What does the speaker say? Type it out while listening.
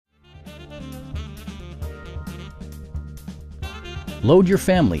Load your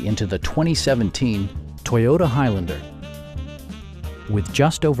family into the 2017 Toyota Highlander. With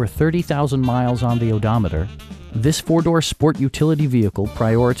just over 30,000 miles on the odometer, this four-door sport utility vehicle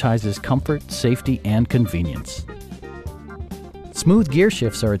prioritizes comfort, safety, and convenience. Smooth gear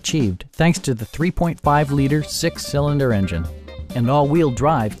shifts are achieved thanks to the 3.5-liter six-cylinder engine, and all-wheel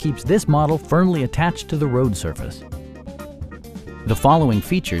drive keeps this model firmly attached to the road surface. The following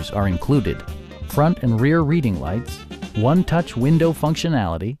features are included: front and rear reading lights, one-touch window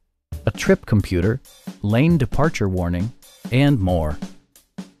functionality, a trip computer, lane departure warning, and more.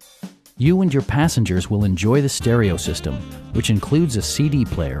 You and your passengers will enjoy the stereo system, which includes a CD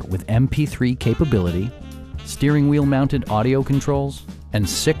player with MP3 capability, steering wheel mounted audio controls, and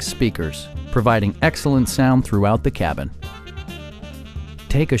 6 speakers, providing excellent sound throughout the cabin.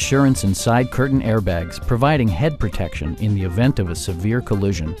 Take assurance in side curtain airbags, providing head protection in the event of a severe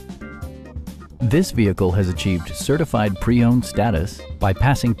collision. This vehicle has achieved certified pre-owned status by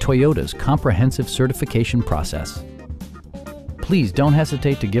passing Toyota's comprehensive certification process. Please don't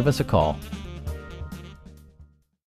hesitate to give us a call.